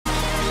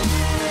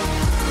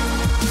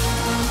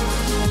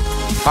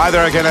Hi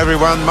there again,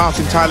 everyone.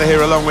 Martin Tyler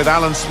here along with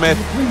Alan Smith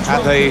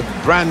at the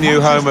brand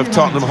new home of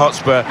Tottenham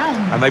Hotspur,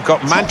 and they've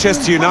got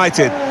Manchester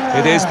United.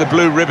 It is the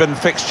blue ribbon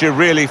fixture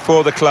really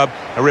for the club,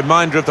 a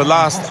reminder of the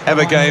last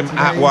ever game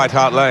at White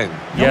Hart Lane.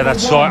 Yeah,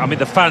 that's right. I mean,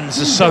 the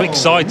fans are so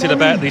excited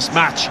about this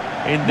match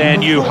in their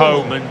new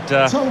home,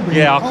 and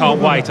yeah, I can't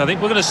wait. I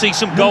think we're going to see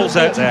some goals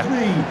out there.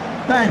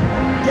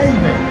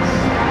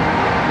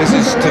 This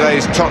is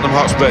today's Tottenham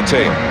Hotspur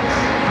team.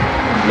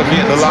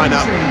 Looking at the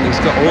lineup, he's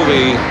got all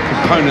the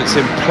components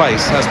in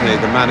place, hasn't he,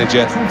 the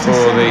manager,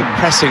 for the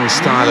pressing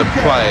style of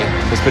play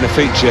has been a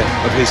feature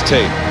of his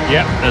team.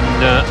 Yeah, and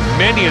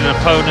many an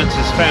opponent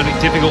has found it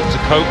difficult to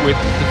cope with.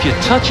 If your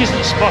touch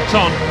isn't spot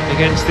on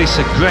against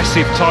this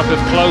aggressive type of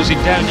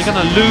closing down, you're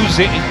going to lose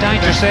it in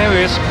dangerous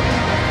areas.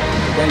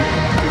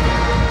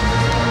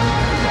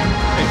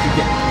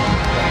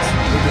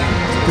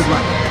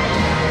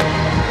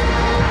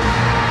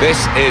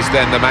 This is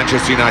then the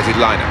Manchester United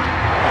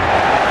lineup.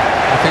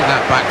 I think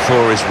that back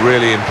four is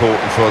really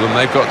important for them.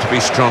 They've got to be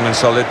strong and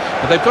solid,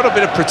 but they've got a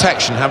bit of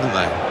protection, haven't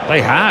they?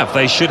 They have.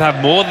 They should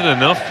have more than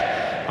enough.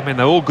 I mean,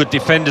 they're all good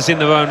defenders in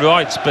their own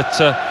rights,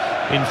 but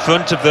in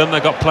front of them,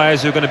 they've got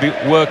players who are going to be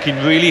working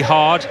really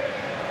hard.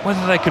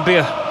 Whether they can be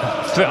a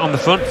threat on the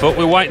front foot,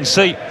 we'll wait and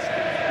see.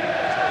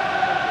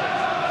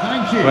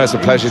 Thank you. Well, it's a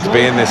pleasure to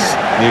be in this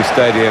new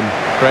stadium.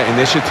 Great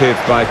initiative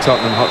by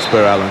Tottenham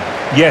Hotspur, Alan.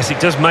 Yes, it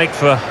does make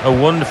for a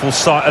wonderful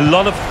sight. A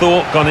lot of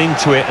thought gone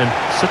into it, and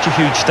such a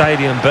huge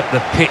stadium, but the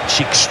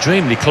pitch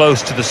extremely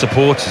close to the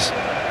supporters.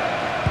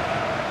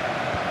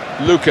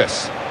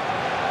 Lucas.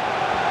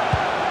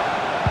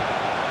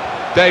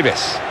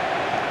 Davis.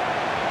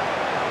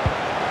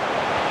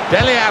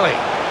 Dele Alli.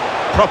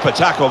 Proper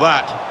tackle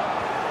that.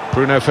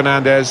 Bruno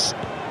Fernandes.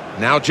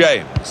 Now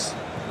James.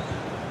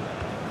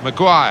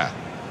 Maguire.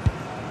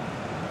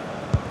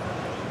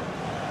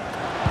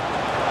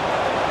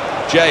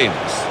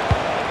 James.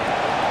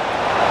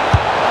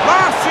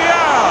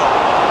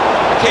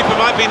 Keeper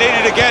might be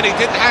needed again. He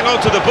didn't hang on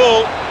to the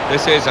ball.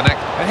 This is and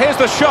here's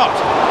the shot.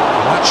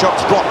 That shot's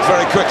blocked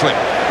very quickly.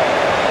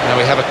 Now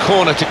we have a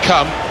corner to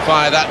come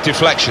via that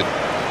deflection.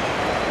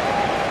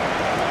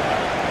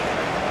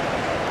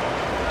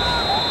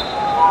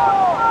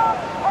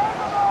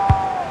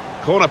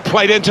 Corner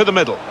played into the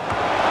middle.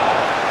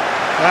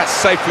 That's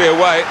safely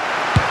away.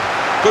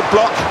 Good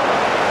block.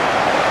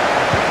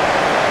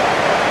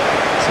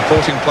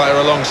 Supporting player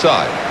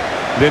alongside.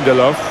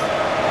 Lindelof.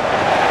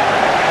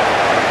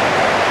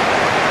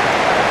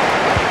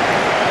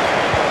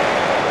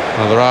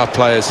 Well, there are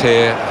players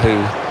here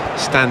who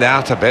stand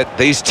out a bit.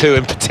 These two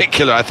in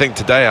particular, I think,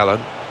 today, Alan.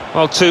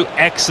 Well, two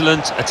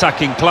excellent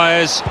attacking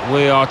players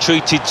we are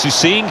treated to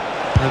seeing.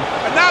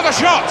 And now the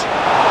shot!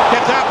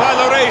 Kept out by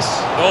Lloris.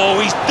 Oh,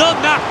 he's done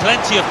that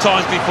plenty of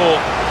times before.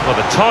 Well,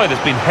 the tide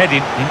has been heading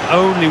in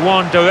only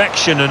one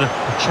direction, and a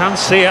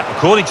chance here,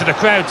 according to the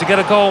crowd, to get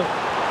a goal.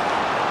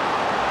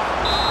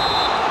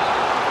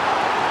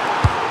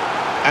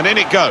 And in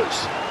it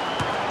goes.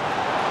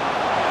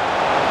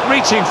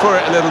 Reaching for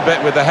it a little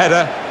bit with the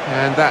header,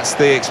 and that's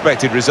the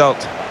expected result.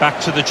 Back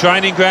to the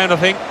training ground, I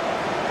think.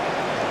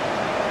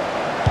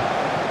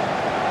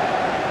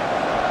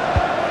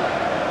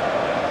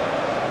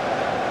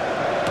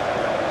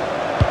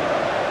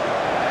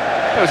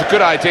 It was a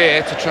good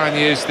idea to try and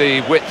use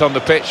the width on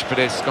the pitch, but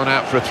it's gone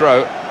out for a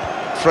throw.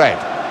 Fred.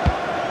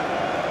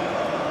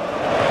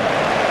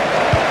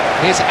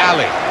 Here's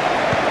Ali.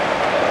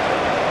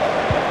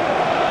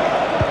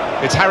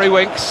 It's Harry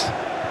Winks.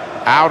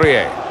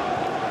 Aurier.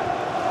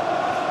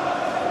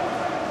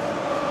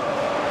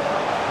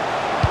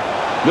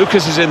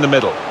 Lucas is in the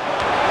middle.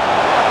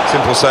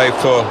 Simple save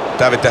for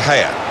David De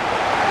Gea.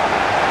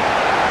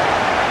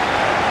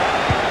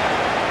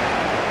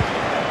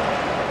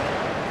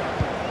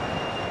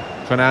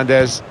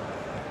 Fernandes.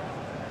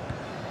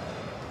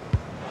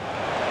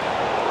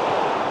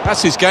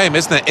 That's his game,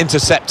 isn't it?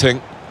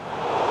 Intercepting.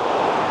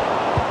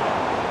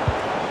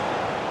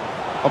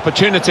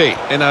 Opportunity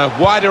in a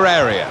wider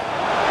area.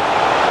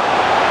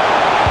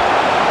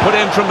 Put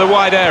in from the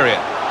wide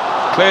area.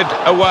 Cleared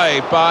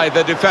away by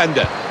the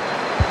defender.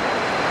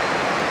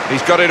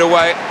 He's got it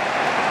away.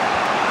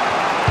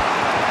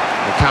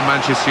 Well, can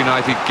Manchester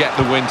United get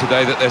the win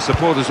today that their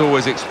supporters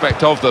always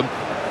expect of them?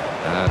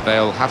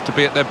 They'll have to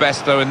be at their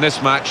best, though, in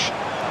this match.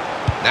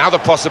 Now the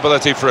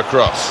possibility for a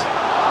cross.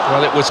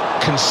 Well, it was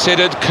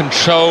considered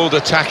controlled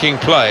attacking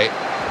play,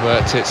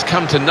 but it's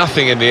come to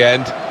nothing in the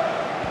end.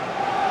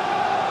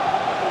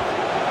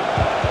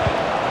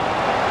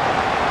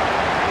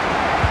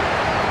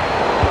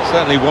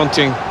 Certainly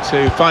wanting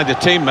to find a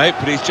teammate,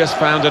 but he's just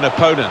found an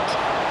opponent.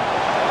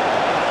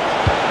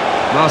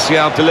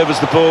 Martial delivers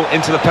the ball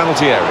into the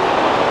penalty area.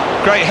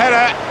 Great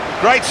header,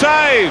 great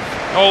save!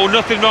 Oh,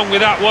 nothing wrong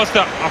with that, was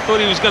there? I thought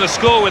he was going to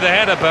score with a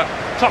header, but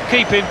top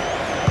keeping.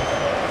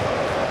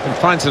 Can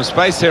find some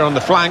space here on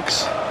the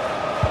flanks.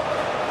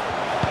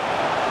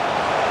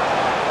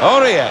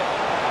 Aurier.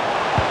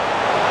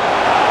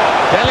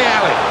 Dele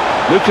Alli.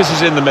 Lucas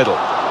is in the middle.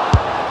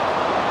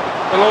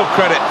 Well, all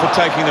credit for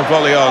taking the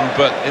volley on,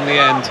 but in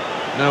the end,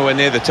 nowhere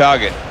near the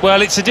target.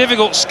 Well, it's a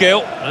difficult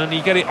skill, and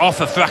you get it off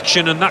a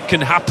fraction, and that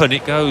can happen.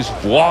 It goes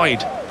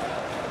wide.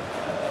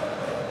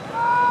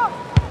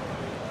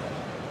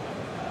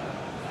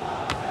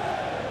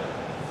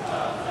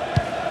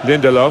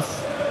 Lindelof.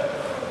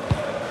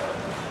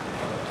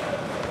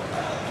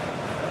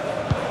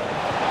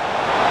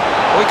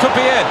 We could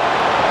be in.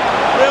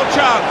 Real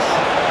chance.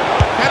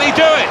 Can he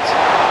do it?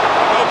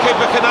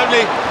 Goalkeeper can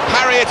only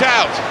parry it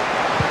out.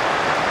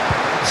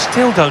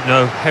 Still don't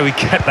know how he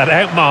kept that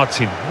out,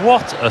 Martin.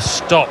 What a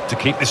stop to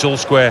keep this all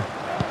square.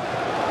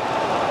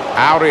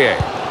 Aurier.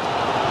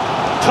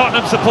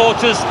 Tottenham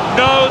supporters,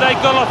 no, they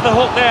got off the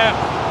hook there.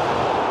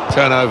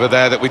 Turnover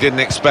there that we didn't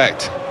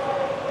expect.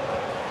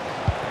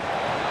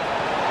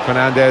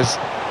 Fernandez.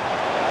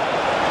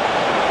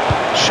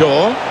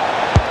 Shaw.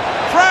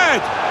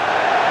 Fred!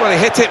 Well, he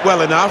hit it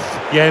well enough.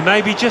 Yeah,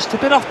 maybe just a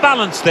bit off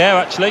balance there,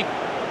 actually.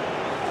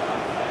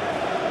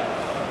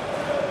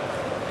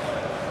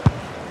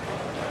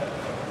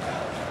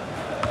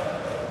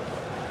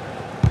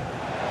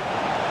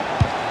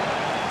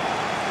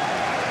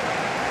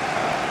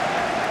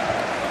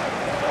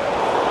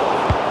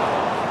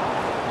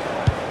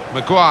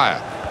 Maguire.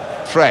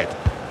 Fred.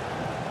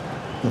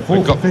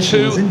 We've got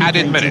 2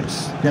 added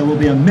minutes. There will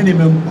be a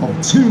minimum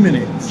of 2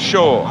 minutes.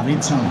 Sure.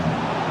 Added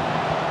time.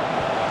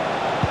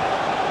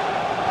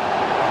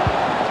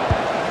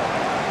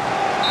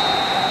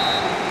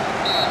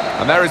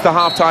 And there is the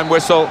half-time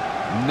whistle.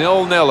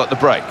 0-0 at the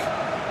break.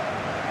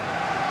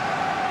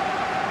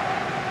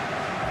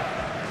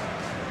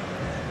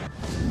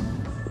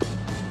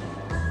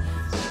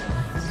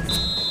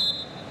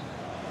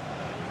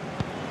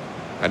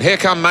 And here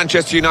come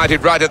Manchester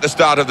United right at the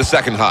start of the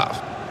second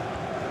half.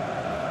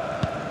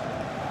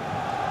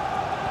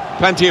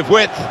 Plenty of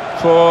width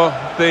for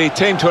the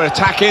team to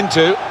attack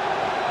into.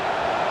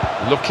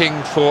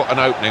 Looking for an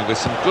opening with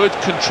some good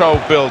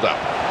controlled build-up.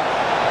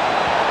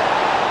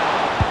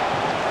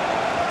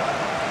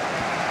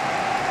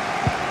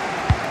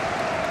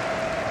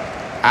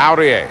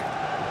 Aurier.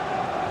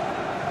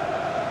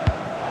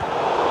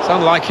 It's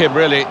unlike him,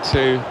 really,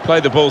 to play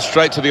the ball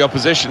straight to the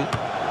opposition.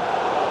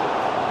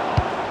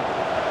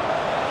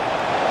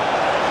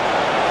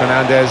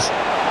 Fernandez.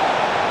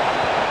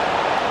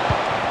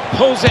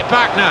 Pulls it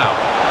back now.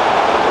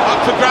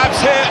 Up for grabs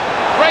here.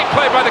 Great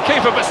play by the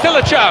keeper, but still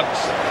a chance.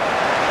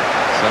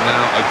 So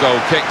now a goal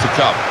kick to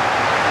come.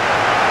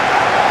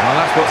 Well,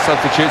 that's what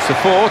substitutes are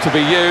for, to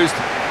be used.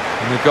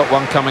 And we've got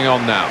one coming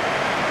on now.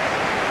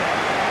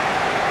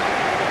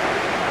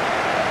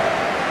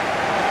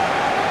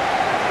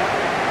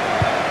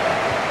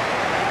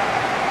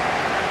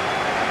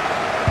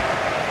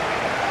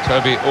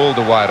 Toby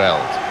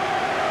Alderweireld.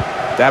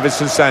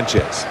 Davinson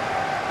Sanchez.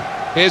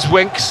 Here's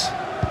Winks.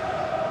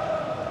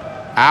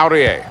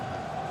 Aurier.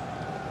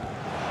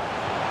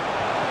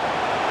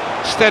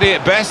 Steady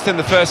at best in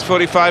the first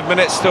 45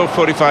 minutes. Still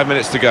 45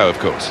 minutes to go, of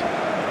course.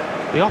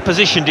 The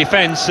opposition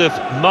defence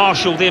have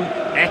marshalled him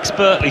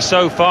expertly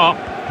so far.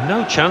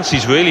 No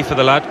chances really for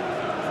the lad.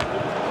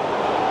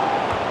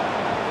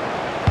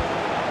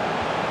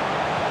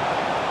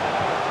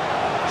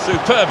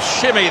 Superb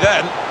shimmy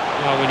then.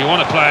 Well, when you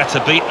want a player to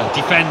beat a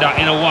defender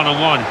in a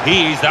one-on-one,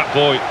 he is that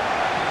boy.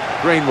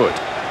 Greenwood.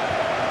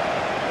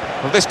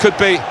 Well, this could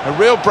be a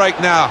real break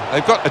now.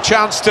 They've got a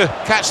chance to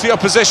catch the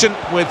opposition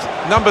with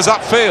numbers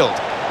upfield.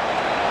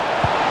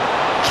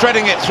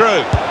 Threading it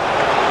through.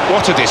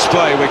 What a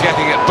display we're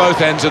getting at both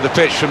ends of the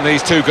pitch from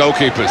these two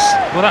goalkeepers.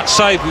 Well, that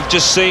save we've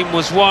just seen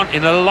was one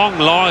in a long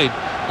line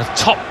of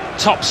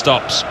top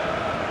stops.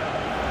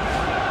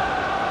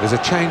 There's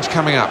a change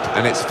coming up,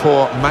 and it's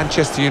for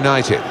Manchester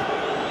United.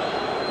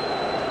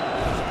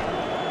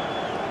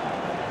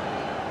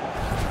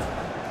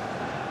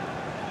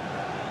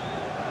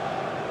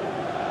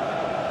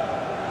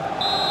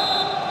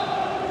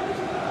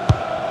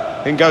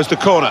 In goes the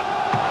corner.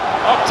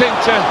 Opting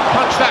to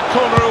punch that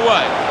corner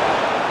away.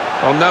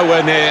 Well,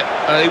 nowhere near.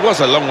 He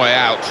was a long way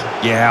out.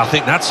 Yeah, I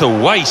think that's a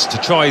waste to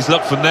try his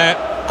luck from there.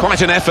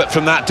 Quite an effort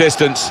from that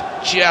distance.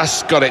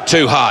 Just got it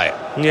too high.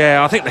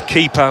 Yeah, I think the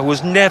keeper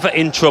was never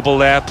in trouble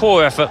there.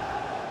 Poor effort.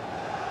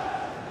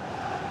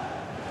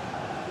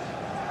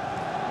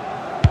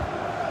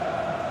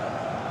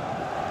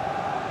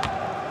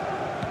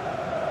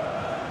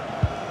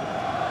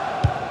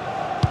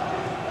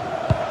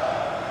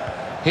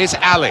 Here's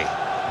Ali.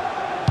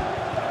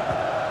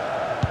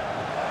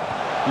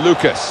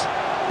 Lucas.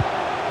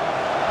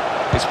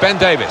 It's Ben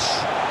Davis.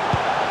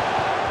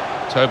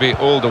 Toby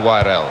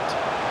Alderweireld.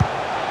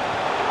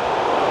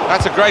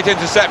 That's a great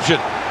interception.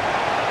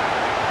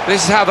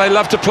 This is how they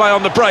love to play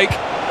on the break.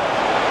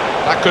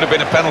 That could have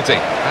been a penalty.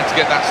 Had to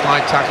get that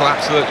slide tackle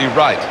absolutely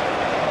right.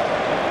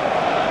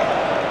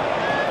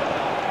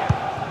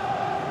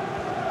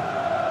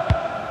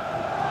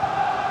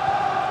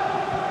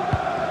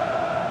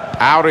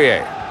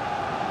 Aurier.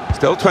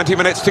 Still 20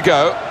 minutes to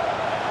go.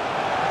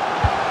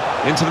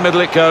 Into the middle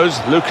it goes.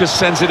 Lucas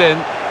sends it in.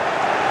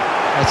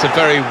 That's a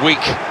very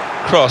weak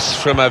cross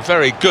from a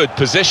very good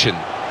position.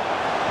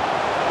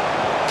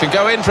 Can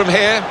go in from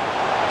here.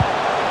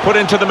 Put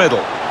into the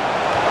middle.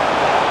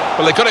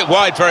 Well, they got it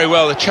wide very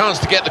well, the chance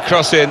to get the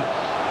cross in,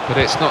 but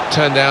it's not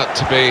turned out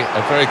to be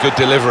a very good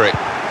delivery.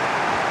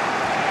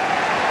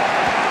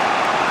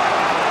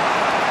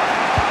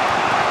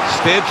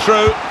 Steered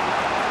through.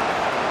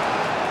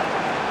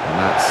 And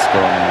that's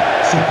gone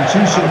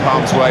out of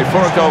harm's way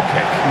for a goal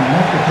kick.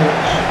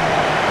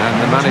 And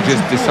the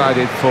manager's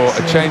decided for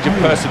a change of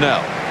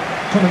personnel.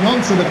 Coming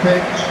onto the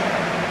pitch,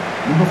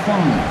 number 5,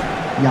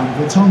 Jan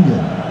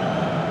Vertonghen.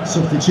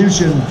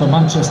 Substitution for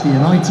Manchester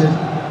United,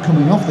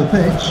 coming off the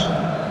pitch,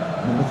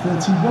 number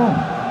 31,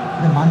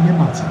 Nemanja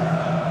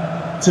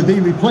Matic. To be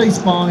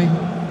replaced by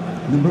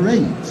number 8,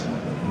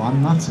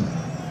 Juan Mata.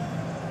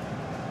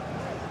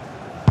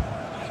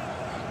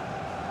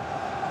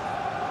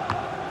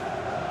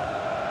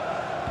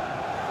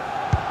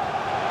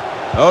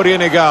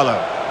 Odion Ighalo.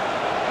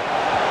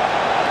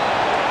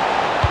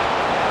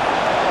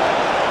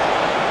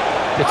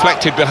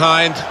 Deflected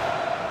behind,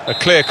 a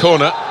clear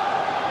corner.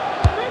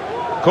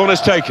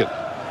 Corner's taken.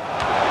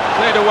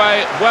 Cleared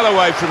away, well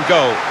away from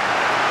goal.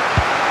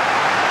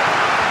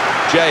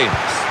 James.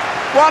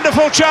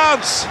 Wonderful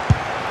chance!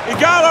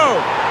 Ighalo!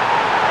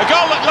 A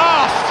goal at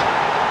last!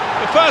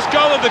 The first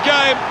goal of the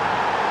game,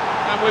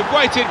 and we've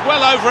waited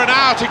well over an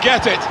hour to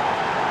get it.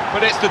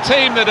 But it's the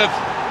team that have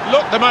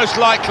looked the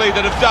most likely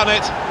that have done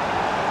it,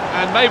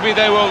 and maybe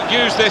they will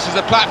use this as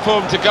a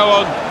platform to go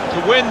on to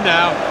win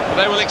now,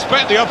 but they will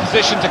expect the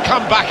opposition to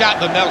come back at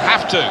them. They'll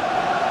have to.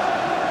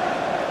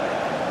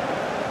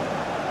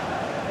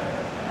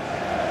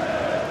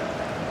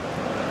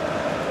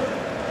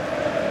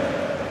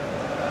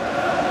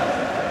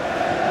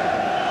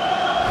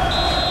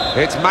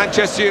 It's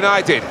Manchester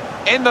United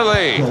in the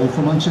lead. Goal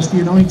for Manchester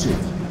United,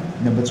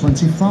 number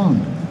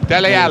 25,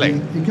 Dele Alli.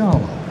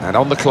 Ighalo. And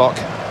on the clock,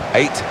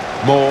 8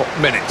 more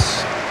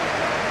minutes.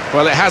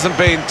 Well, it hasn't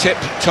been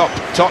tip-top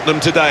Tottenham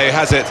today,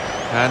 has it?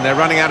 And they're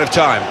running out of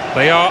time.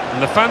 They are,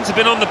 and the fans have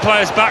been on the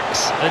players'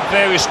 backs at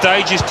various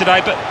stages today,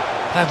 but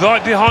they're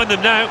right behind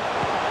them now.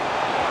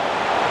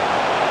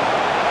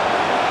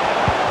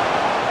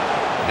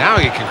 Now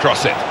he can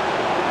cross it.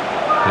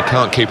 He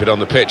can't keep it on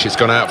the pitch, it's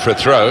gone out for a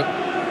throw.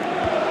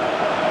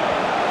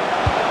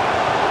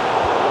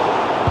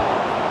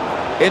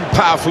 In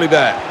powerfully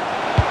there.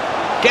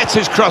 Gets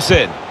his cross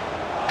in.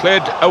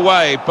 Cleared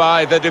away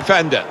by the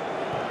defender.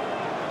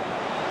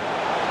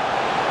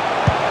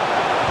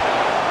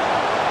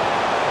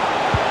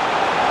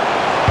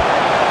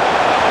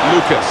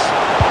 Lucas.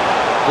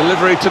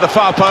 Delivery to the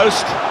far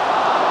post.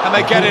 And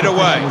they get it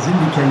away. As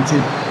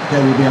indicated,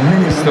 there will be a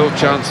minimum. Still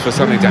chance for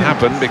something to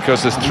happen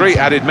because there's 3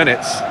 added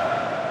minutes.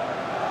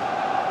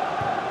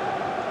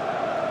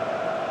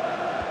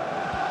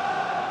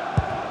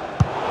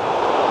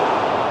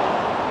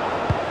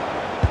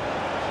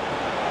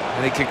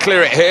 And he can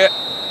clear it here.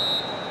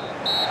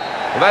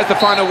 Well, there's the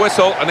final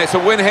whistle, and it's a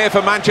win here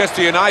for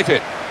Manchester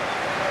United.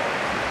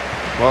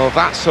 Well,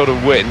 that sort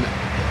of win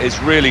is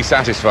really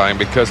satisfying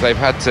because they've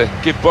had to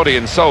give body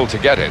and soul to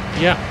get it.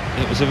 Yeah,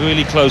 it was a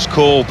really close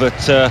call, but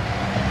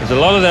there's a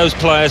lot of those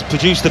players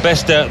produced the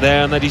best out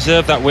there, and they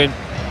deserve that win.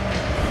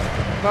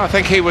 Well, I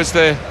think he was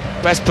the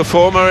best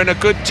performer in a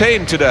good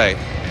team today.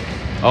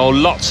 Oh,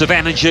 lots of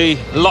energy,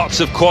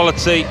 lots of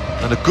quality,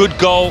 and a good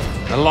goal,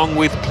 along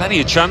with plenty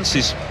of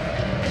chances.